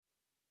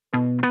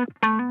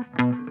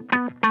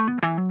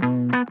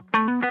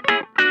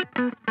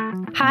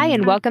Hi,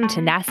 and welcome to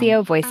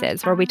NASCIO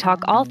Voices, where we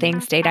talk all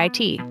things state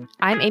IT.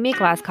 I'm Amy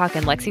Glasscock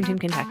in Lexington,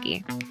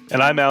 Kentucky.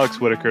 And I'm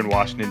Alex Whitaker in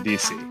Washington,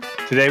 D.C.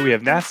 Today we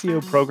have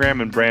NASCIO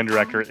Program and Brand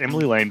Director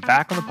Emily Lane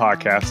back on the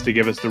podcast to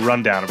give us the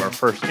rundown of our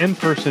first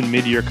in-person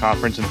mid-year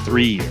conference in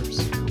 3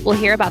 years. We'll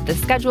hear about the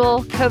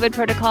schedule, COVID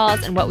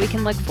protocols, and what we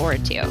can look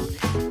forward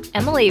to.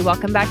 Emily,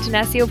 welcome back to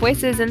NASCIO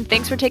Voices, and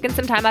thanks for taking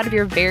some time out of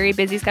your very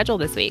busy schedule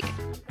this week.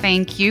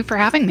 Thank you for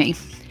having me.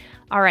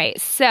 All right,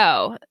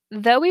 so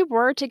though we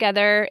were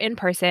together in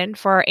person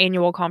for our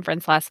annual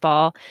conference last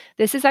fall,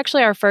 this is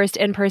actually our first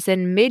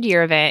in-person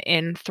mid-year event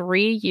in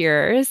 3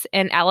 years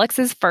and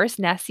Alex's first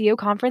NASCIO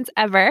conference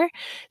ever.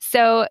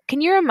 So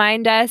can you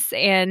remind us,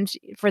 and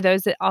for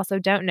those that also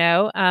don't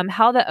know,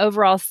 how the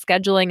overall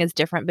scheduling is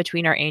different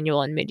between our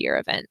annual and mid-year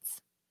events?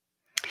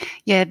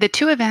 Yeah, the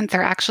two events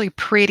are actually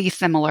pretty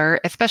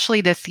similar,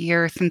 especially this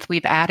year since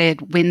we've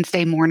added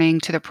Wednesday morning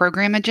to the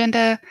program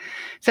agenda.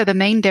 So the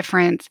main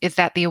difference is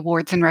that the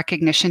awards and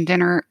recognition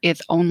dinner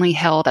is only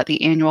held at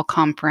the annual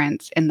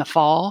conference in the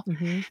fall.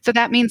 So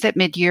that means that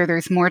mid-year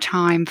there's more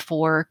time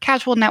for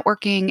casual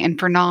networking and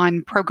for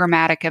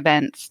non-programmatic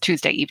events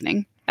Tuesday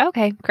evening.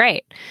 Okay,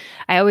 great.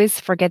 I always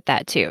forget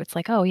that too. It's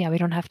like, oh yeah, we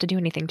don't have to do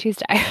anything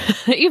Tuesday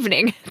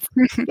evening.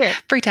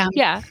 Free time.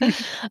 Yeah.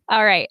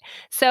 All right.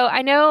 So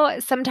I know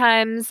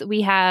sometimes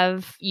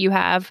you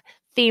have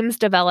themes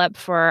developed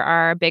for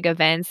our big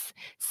events.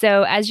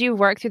 So as you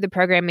work through the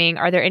programming,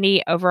 are there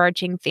any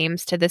overarching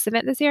themes to this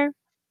event this year?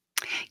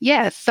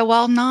 Yes. So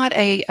while not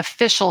an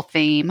official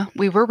theme,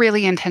 we were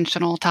really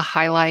intentional to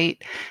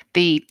highlight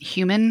the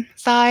human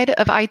side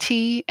of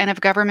IT and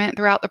of government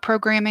throughout the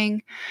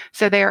programming.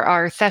 So there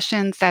are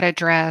sessions that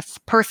address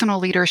personal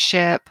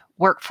leadership,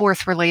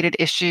 workforce-related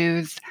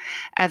issues,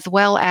 as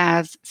well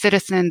as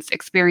citizens'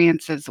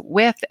 experiences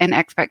with and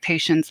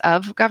expectations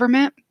of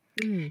government.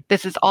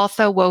 This is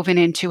also woven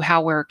into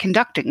how we're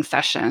conducting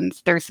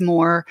sessions. There's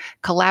more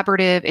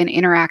collaborative and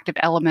interactive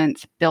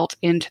elements built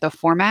into the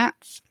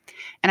formats.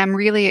 And I'm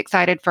really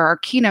excited for our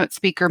keynote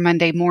speaker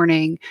Monday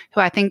morning,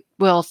 who I think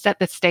will set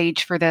the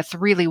stage for this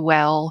really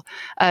well.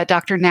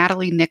 Dr.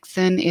 Natalie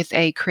Nixon is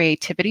a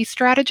creativity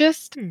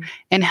strategist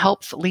and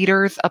helps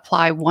leaders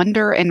apply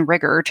wonder and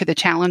rigor to the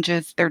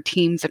challenges their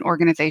teams and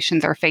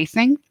organizations are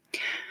facing.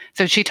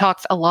 So she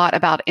talks a lot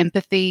about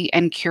empathy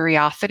and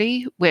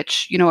curiosity,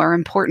 which, are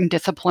important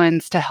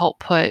disciplines to help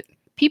put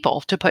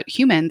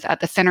humans at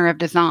the center of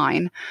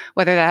design,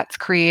 whether that's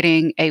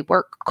creating a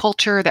work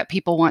culture that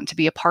people want to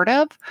be a part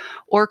of,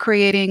 or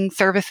creating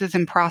services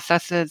and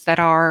processes that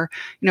are,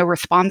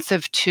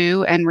 responsive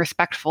to and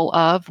respectful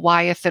of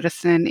why a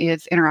citizen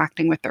is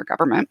interacting with their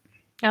government.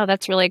 Oh,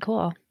 that's really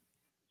cool.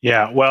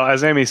 Yeah, well,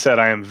 as Amy said,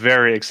 I am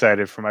very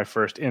excited for my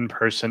first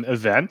in-person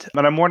event.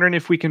 And I'm wondering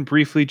if we can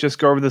briefly just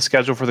go over the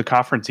schedule for the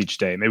conference each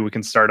day. Maybe we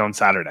can start on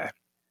Saturday.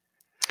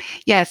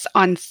 Yes,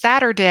 on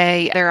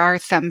Saturday, there are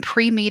some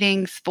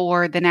pre-meetings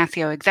for the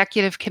NASCIO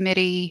Executive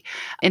Committee,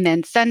 and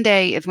then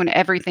Sunday is when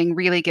everything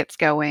really gets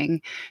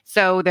going.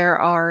 So there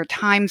are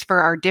times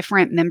for our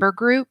different member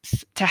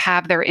groups to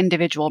have their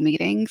individual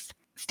meetings.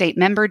 State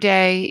Member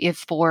Day is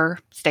for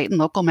state and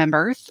local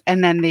members,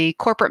 and then the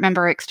Corporate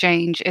Member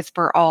Exchange is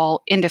for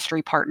all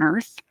industry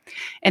partners.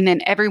 And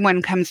then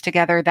everyone comes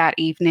together that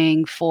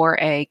evening for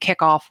a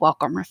kickoff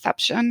welcome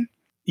reception.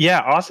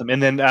 Yeah, awesome.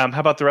 And then how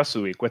about the rest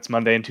of the week? What's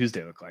Monday and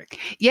Tuesday look like?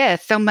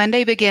 Yes, so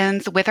Monday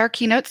begins with our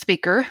keynote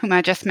speaker, whom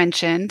I just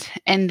mentioned,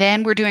 and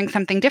then we're doing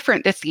something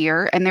different this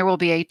year, and there will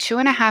be a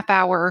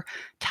 2.5-hour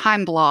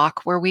time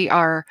block where we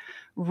are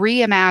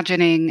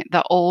reimagining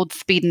the old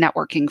speed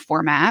networking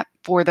format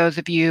for those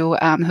of you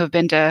who have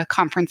been to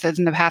conferences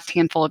in the past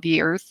handful of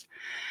years.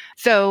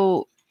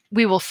 So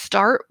we will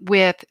start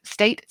with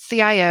state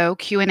CIO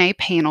Q&A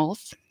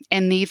panels.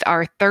 And these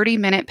are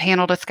 30-minute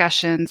panel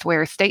discussions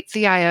where state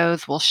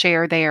CIOs will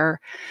share their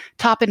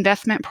top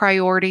investment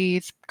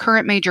priorities,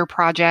 current major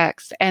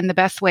projects, and the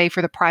best way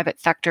for the private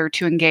sector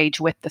to engage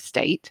with the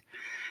state.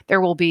 There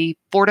will be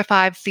 4 to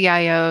 5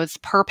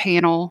 CIOs per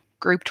panel,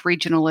 grouped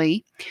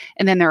regionally.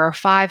 And then there are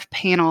 5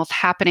 panels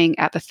happening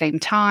at the same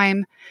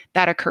time.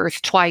 That occurs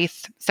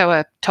twice, so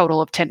a total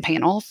of 10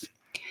 panels.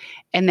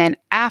 And then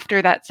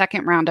after that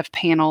second round of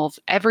panels,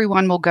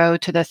 everyone will go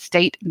to the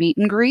state meet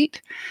and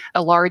greet.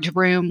 A large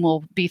room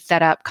will be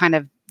set up kind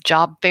of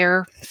job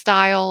fair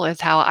style is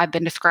how I've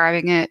been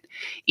describing it.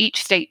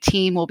 Each state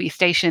team will be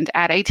stationed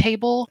at a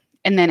table,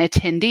 and then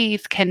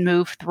attendees can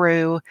move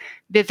through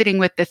visiting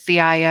with the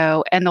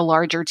CIO and the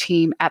larger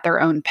team at their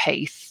own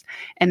pace.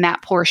 And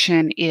that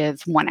portion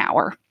is 1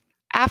 hour.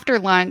 After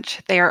lunch,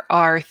 there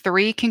are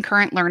 3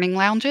 concurrent learning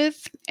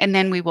lounges, and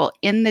then we will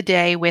end the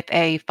day with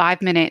a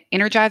 5-minute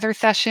Energizer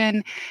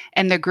session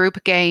and the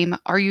group game,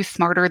 Are You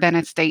Smarter Than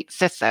a State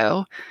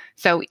CISO?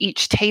 So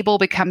each table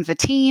becomes a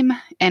team,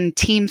 and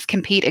teams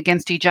compete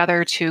against each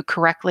other to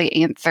correctly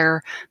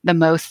answer the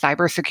most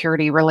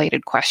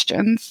cybersecurity-related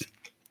questions.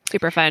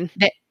 Super fun.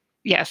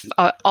 Yes,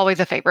 always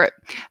a favorite.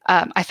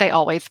 I say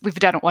always. We've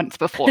done it once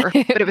before,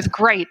 but it was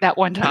great that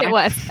one time. It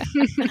was.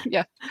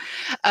 Yeah.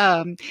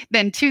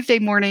 Then Tuesday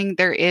morning,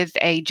 there is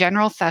a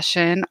general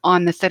session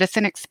on the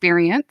citizen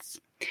experience.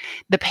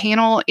 The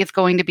panel is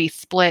going to be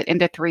split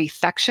into 3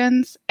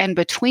 sections, and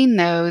between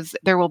those,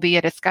 there will be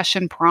a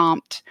discussion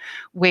prompt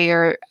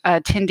where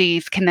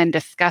attendees can then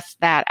discuss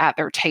that at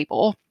their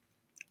table.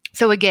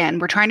 So again,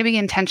 we're trying to be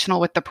intentional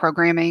with the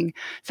programming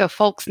so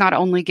folks not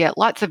only get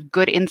lots of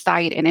good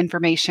insight and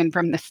information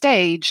from the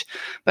stage,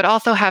 but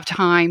also have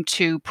time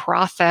to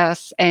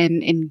process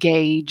and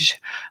engage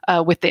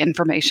with the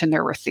information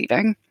they're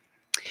receiving.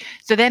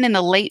 So then in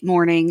the late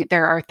morning,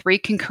 there are 3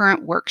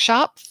 concurrent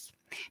workshops.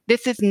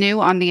 This is new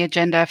on the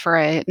agenda for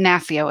a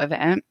NASCIO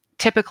event.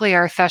 Typically,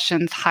 our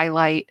sessions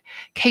highlight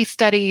case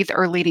studies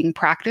or leading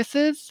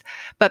practices,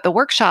 but the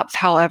workshops,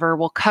 however,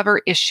 will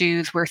cover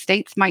issues where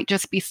states might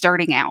just be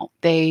starting out.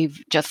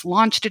 They've just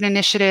launched an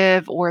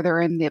initiative, or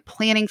they're in the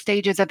planning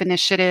stages of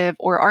initiative,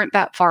 or aren't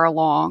that far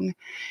along.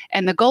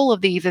 And the goal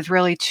of these is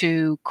really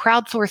to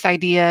crowdsource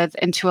ideas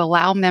and to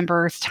allow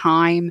members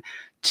time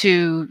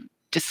to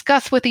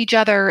discuss with each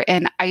other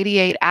and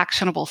ideate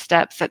actionable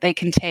steps that they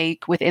can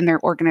take within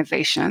their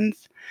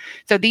organizations.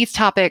 So these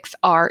topics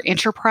are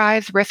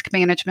enterprise risk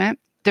management,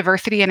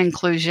 diversity and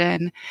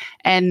inclusion,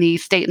 and the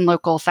state and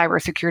local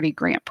cybersecurity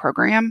grant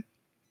program.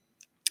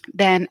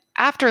 Then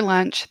after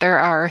lunch, there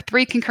are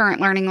 3 concurrent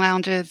learning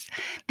lounges.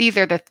 These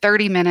are the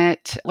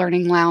 30-minute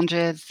learning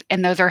lounges,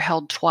 and those are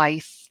held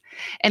twice.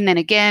 And then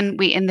again,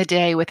 we end the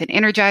day with an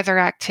Energizer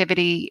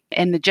activity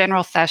and the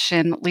general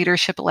session,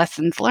 Leadership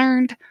Lessons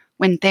Learned,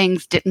 when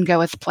things didn't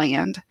go as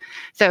planned.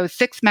 So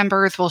 6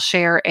 members will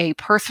share a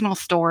personal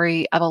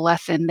story of a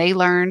lesson they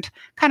learned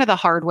kind of the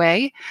hard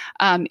way.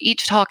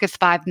 Each talk is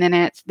 5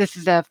 minutes. This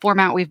is a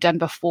format we've done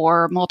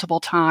before multiple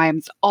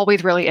times,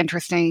 always really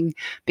interesting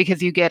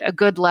because you get a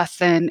good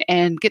lesson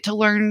and get to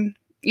learn,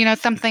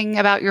 something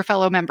about your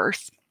fellow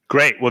members.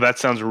 Great. Well, that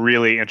sounds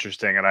really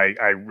interesting, and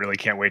I really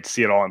can't wait to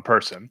see it all in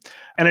person.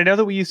 And I know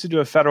that we used to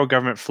do a federal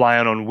government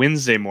fly-in on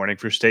Wednesday morning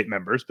for state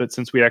members, but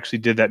since we actually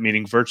did that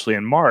meeting virtually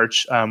in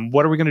March,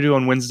 what are we going to do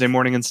on Wednesday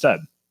morning instead?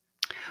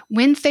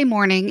 Wednesday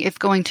morning is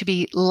going to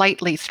be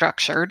lightly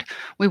structured.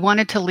 We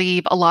wanted to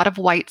leave a lot of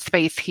white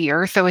space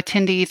here so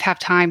attendees have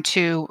time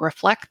to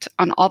reflect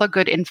on all the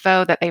good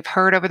info that they've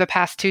heard over the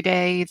past 2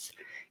 days,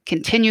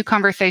 continue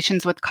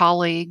conversations with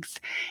colleagues,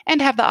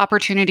 and have the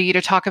opportunity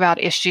to talk about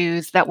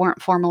issues that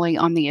weren't formally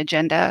on the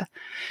agenda.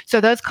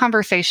 So those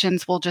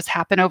conversations will just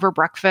happen over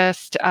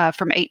breakfast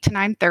from 8 to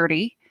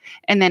 9:30.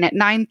 And then at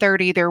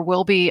 9:30, there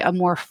will be a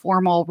more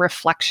formal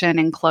reflection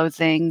and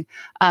closing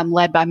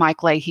led by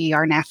Mike Leahy,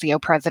 our NASCIO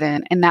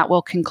president, and that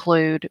will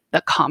conclude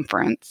the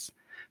conference.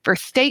 For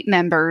state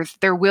members,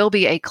 there will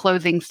be a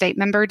closing state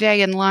member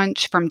day and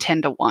lunch from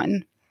 10 to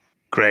 1.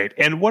 Great.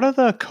 And what are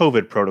the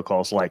COVID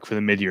protocols like for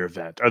the mid-year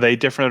event? Are they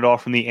different at all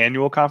from the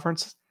annual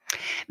conference?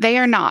 They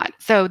are not.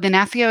 So the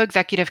NASCIO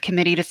Executive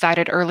Committee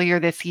decided earlier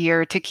this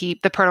year to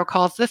keep the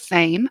protocols the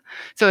same.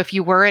 So if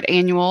you were at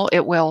annual,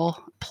 it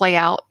will play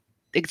out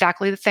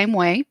exactly the same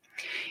way.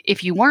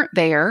 If you weren't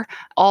there,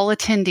 all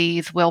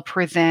attendees will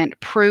present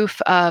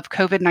proof of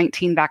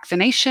COVID-19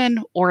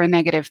 vaccination or a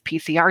negative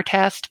PCR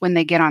test when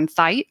they get on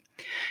site.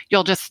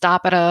 You'll just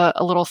stop at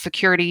a little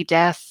security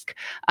desk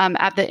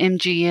at the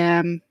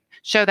MGM,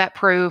 show that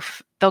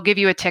proof, they'll give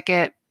you a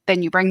ticket,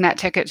 then you bring that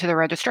ticket to the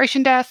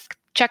registration desk,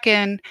 check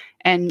in,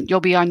 and you'll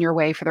be on your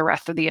way for the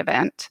rest of the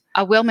event.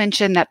 I will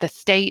mention that the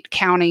state,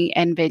 county,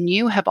 and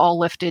venue have all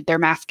lifted their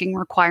masking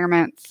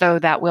requirements, so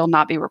that will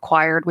not be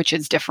required, which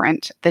is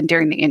different than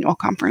during the annual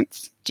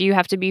conference. Do you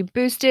have to be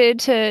boosted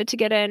to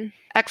get in?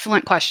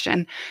 Excellent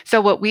question.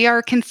 So what we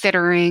are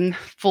considering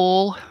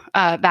full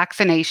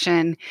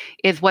vaccination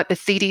is what the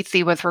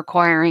CDC was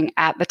requiring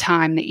at the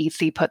time the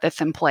EC put this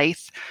in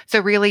place.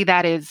 So really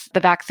that is the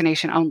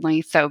vaccination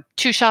only. So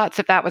 2 shots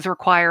if that was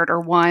required,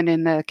 or 1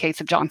 in the case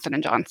of Johnson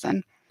 &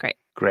 Johnson.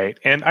 Great.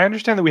 And I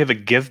understand that we have a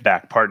give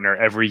back partner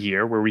every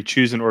year where we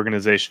choose an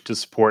organization to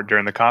support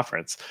during the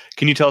conference.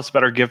 Can you tell us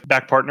about our give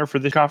back partner for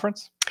the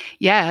conference?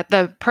 Yeah,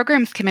 the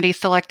programs committee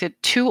selected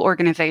 2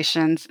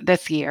 organizations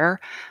this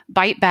year,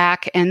 Bite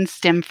Back and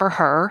STEM for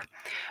Her.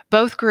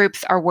 Both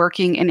groups are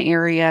working in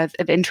areas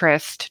of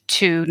interest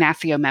to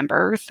NASCIO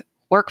members,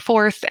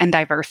 workforce and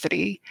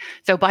diversity.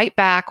 So Bite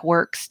Back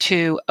works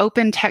to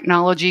open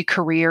technology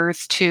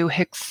careers to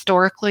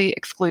historically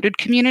excluded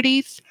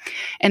communities,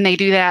 and they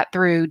do that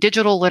through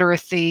digital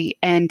literacy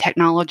and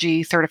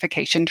technology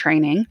certification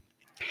training.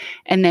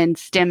 And then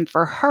STEM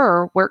for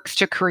Her works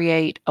to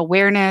create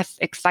awareness,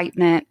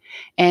 excitement,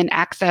 and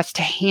access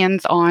to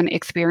hands-on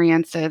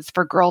experiences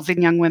for girls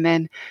and young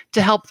women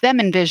to help them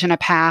envision a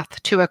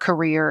path to a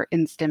career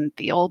in STEM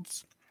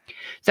fields.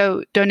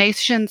 So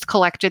donations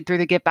collected through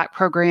the Give Back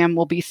program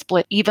will be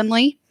split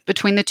evenly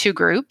between the 2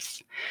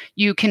 groups.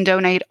 You can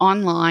donate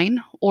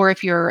online, or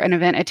if you're an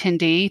event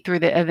attendee, through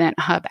the Event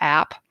Hub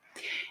app.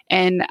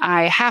 And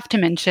I have to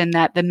mention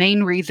that the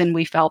main reason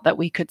we felt that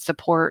we could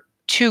support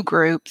 2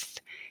 groups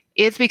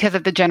is because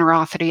of the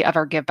generosity of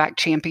our Give Back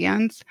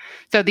champions.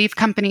 So these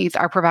companies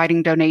are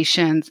providing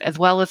donations as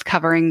well as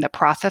covering the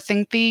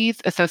processing fees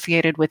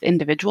associated with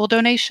individual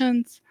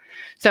donations.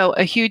 So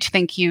a huge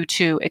thank you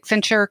to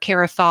Accenture,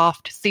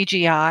 Carahsoft,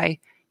 CGI,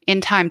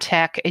 InTime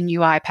Tech, and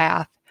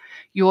UiPath.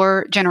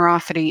 Your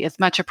generosity is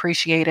much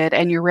appreciated,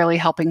 and you're really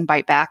helping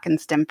Bite Back and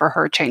STEM for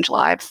Her change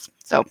lives.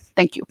 So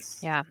thank you.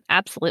 Yeah,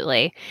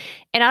 absolutely.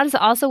 And I just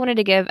also wanted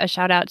to give a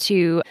shout out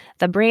to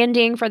the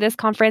branding for this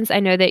conference.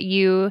 I know that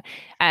you,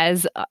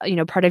 as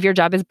part of your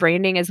job is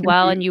branding as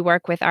well, and you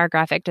work with our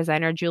graphic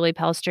designer, Julie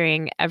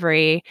Pelstring,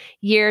 every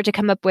year to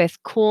come up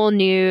with cool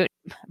new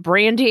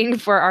branding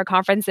for our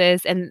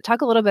conferences. And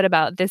talk a little bit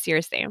about this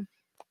year's theme.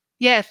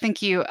 Yes,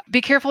 thank you. Be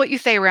careful what you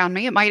say around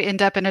me. It might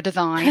end up in a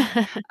design.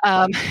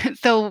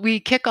 So we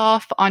kick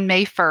off on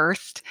May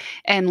 1st,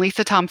 and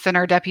Lisa Thompson,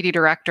 our deputy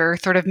director,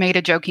 sort of made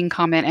a joking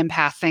comment in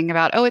passing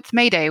about, it's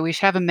May Day. We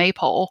should have a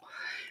maypole.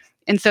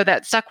 And so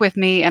that stuck with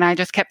me, and I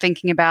just kept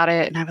thinking about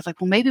it. And I was like,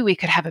 well, maybe we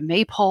could have a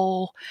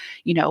maypole,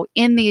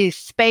 in the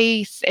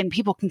space, and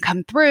people can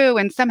come through,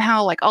 and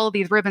somehow like all of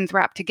these ribbons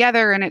wrap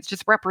together, and it's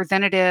just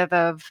representative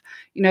of,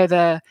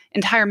 the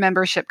entire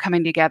membership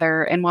coming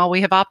together. And while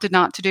we have opted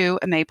not to do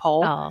a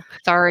maypole,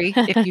 sorry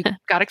if you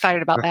got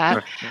excited about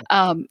that,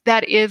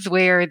 that is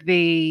where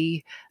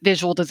the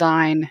visual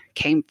design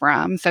came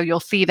from. So you'll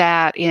see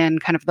that in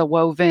kind of the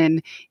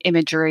woven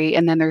imagery,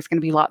 and then there's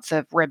going to be lots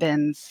of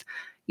ribbons.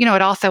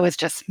 It also is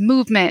just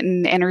movement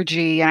and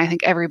energy. And I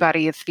think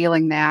everybody is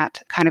feeling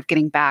that, kind of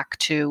getting back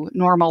to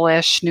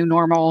normal-ish, new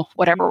normal,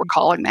 whatever we're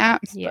calling that.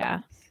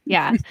 Yeah.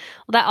 Yeah. Well,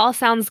 that all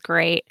sounds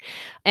great.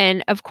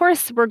 And of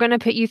course, we're going to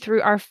put you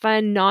through our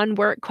fun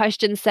non-work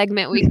question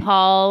segment we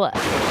call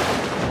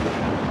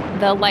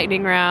the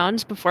lightning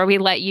round before we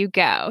let you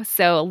go.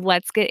 So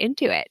let's get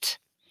into it.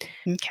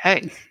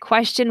 Okay.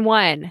 Question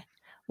 1.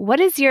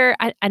 What is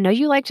I know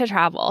you like to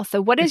travel.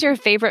 So what is your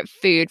favorite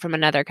food from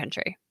another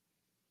country?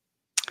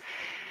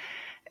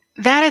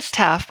 That is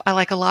tough. I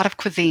like a lot of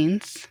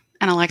cuisines,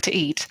 and I like to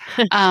eat.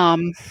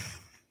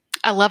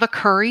 I love a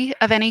curry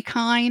of any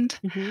kind,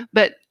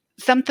 but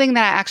something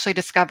that I actually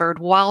discovered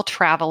while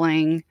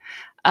traveling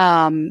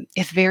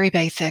is very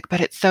basic,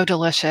 but it's so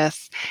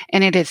delicious.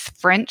 And it is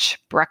French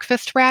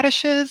breakfast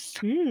radishes.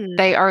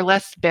 They are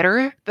less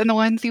bitter than the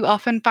ones you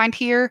often find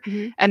here,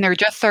 and they're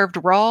just served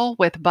raw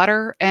with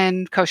butter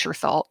and kosher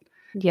salt.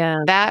 Yeah.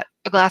 That,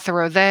 a glass of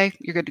rosé,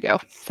 you're good to go.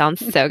 Sounds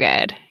so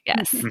good.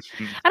 Yes.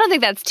 I don't think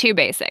that's too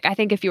basic. I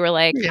think if you were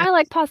like, I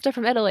like pasta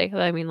from Italy,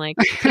 I mean, like,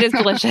 it is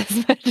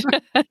delicious.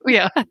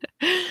 Yeah.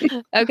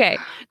 Okay.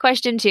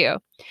 Question 2.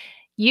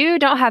 You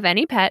don't have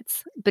any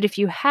pets, but if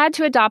you had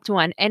to adopt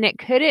one and it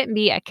couldn't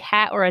be a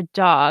cat or a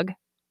dog,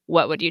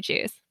 what would you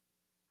choose?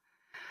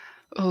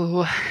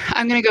 Oh,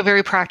 I'm going to go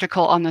very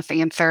practical on this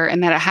answer,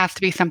 and that it has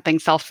to be something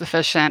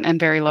self-sufficient and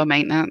very low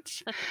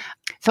maintenance.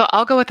 So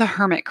I'll go with a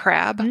hermit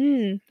crab.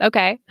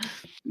 Okay.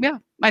 Yeah.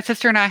 My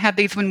sister and I had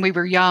these when we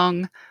were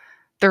young.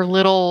 They're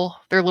little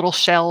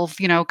shells,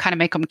 kind of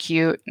make them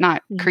cute,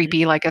 not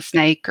creepy like a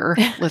snake or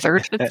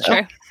lizard. That's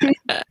true.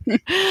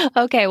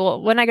 Okay.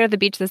 Well, when I go to the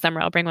beach this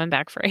summer, I'll bring one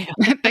back for you.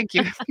 Thank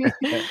you.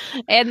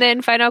 And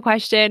then final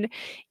question.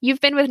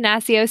 You've been with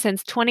NASCIO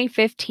since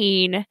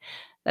 2015.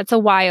 That's a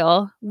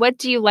while. What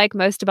do you like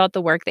most about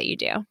the work that you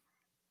do?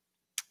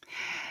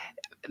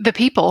 The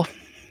people.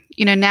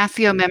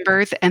 NASCIO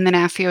members and the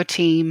NASCIO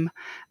team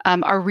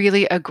are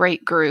really a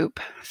great group.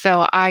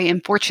 So I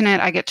am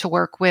fortunate I get to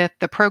work with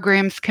the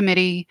programs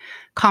committee,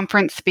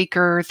 conference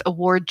speakers,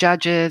 award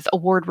judges,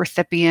 award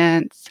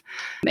recipients,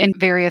 and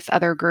various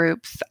other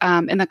groups.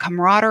 And the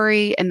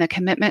camaraderie and the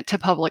commitment to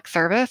public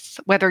service,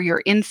 whether you're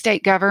in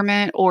state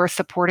government or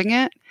supporting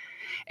it,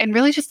 and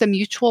really just the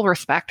mutual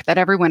respect that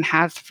everyone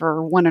has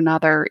for one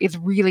another is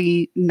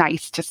really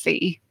nice to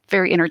see.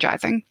 Very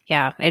energizing.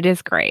 Yeah, it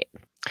is great.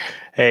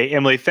 Hey,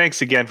 Emily,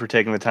 thanks again for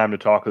taking the time to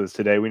talk with us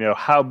today. We know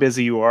how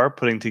busy you are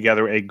putting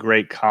together a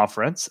great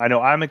conference. I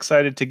know I'm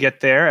excited to get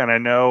there, and I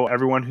know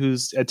everyone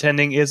who's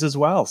attending is as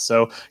well.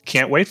 So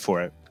can't wait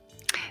for it.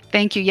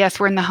 Thank you. Yes,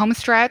 we're in the home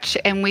stretch,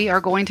 and we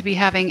are going to be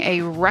having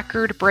a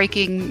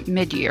record-breaking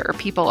mid-year.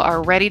 People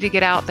are ready to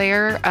get out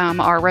there.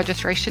 Our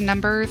registration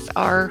numbers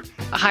are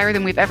higher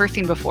than we've ever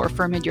seen before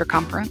for a mid-year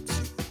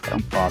conference. So.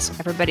 Awesome.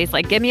 Everybody's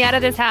like, get me out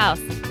of this house.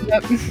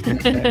 Yep.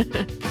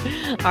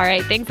 All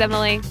right. Thanks,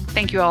 Emily.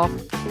 Thank you all.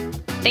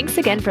 Thanks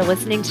again for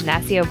listening to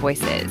NASCIO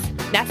Voices.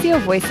 NASCIO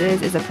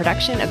Voices is a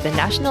production of the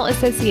National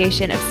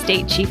Association of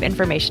State Chief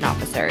Information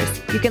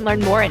Officers. You can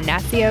learn more at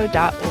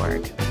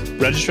nascio.org.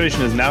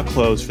 Registration is now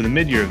closed for the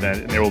mid-year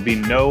event, and there will be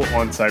no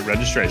on-site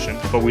registration,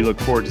 but we look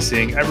forward to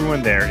seeing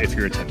everyone there if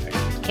you're attending.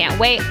 Can't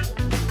wait.